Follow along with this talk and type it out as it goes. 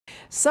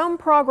Some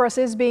progress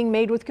is being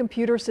made with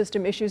computer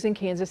system issues in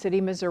Kansas City,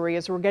 Missouri,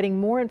 as we're getting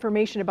more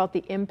information about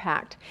the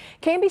impact.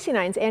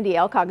 KMBC9's Andy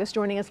Alcock is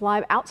joining us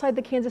live outside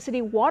the Kansas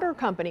City Water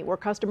Company, where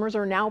customers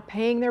are now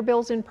paying their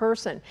bills in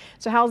person.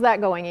 So how's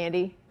that going,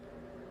 Andy?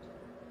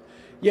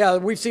 Yeah,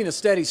 we've seen a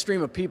steady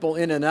stream of people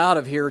in and out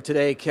of here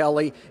today,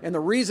 Kelly. And the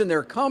reason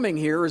they're coming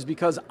here is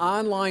because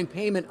online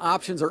payment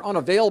options are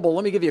unavailable.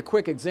 Let me give you a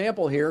quick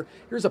example here.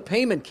 Here's a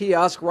payment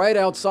kiosk right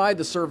outside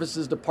the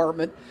services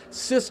department.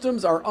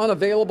 Systems are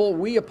unavailable.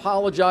 We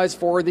apologize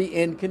for the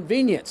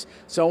inconvenience.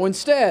 So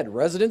instead,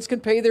 residents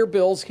can pay their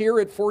bills here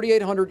at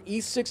 4800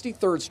 East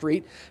 63rd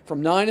Street from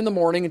 9 in the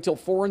morning until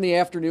 4 in the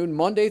afternoon,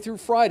 Monday through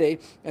Friday,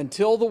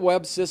 until the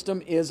web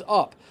system is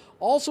up.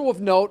 Also of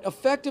note,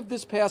 effective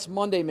this past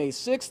Monday, May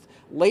 6th,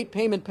 late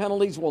payment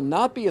penalties will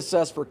not be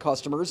assessed for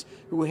customers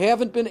who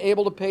haven't been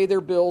able to pay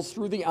their bills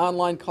through the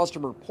online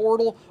customer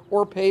portal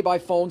or pay by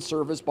phone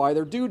service by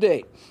their due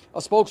date.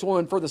 A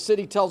spokeswoman for the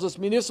city tells us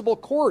municipal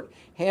court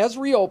has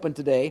reopened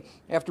today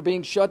after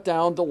being shut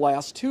down the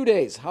last 2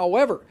 days.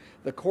 However,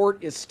 the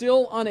court is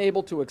still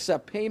unable to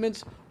accept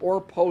payments or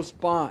post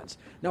bonds.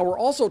 Now, we're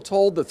also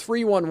told the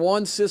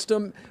 311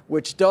 system,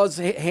 which does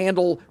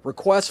handle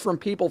requests from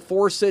people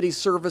for city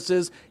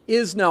services,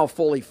 is now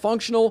fully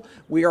functional.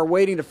 We are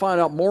waiting to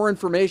find out more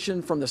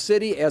information from the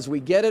city. As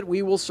we get it,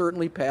 we will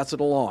certainly pass it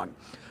along.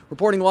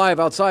 Reporting live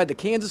outside the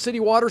Kansas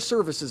City Water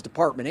Services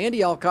Department, Andy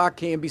Alcock,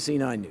 KMBC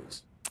 9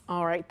 News.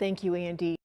 All right, thank you, Andy.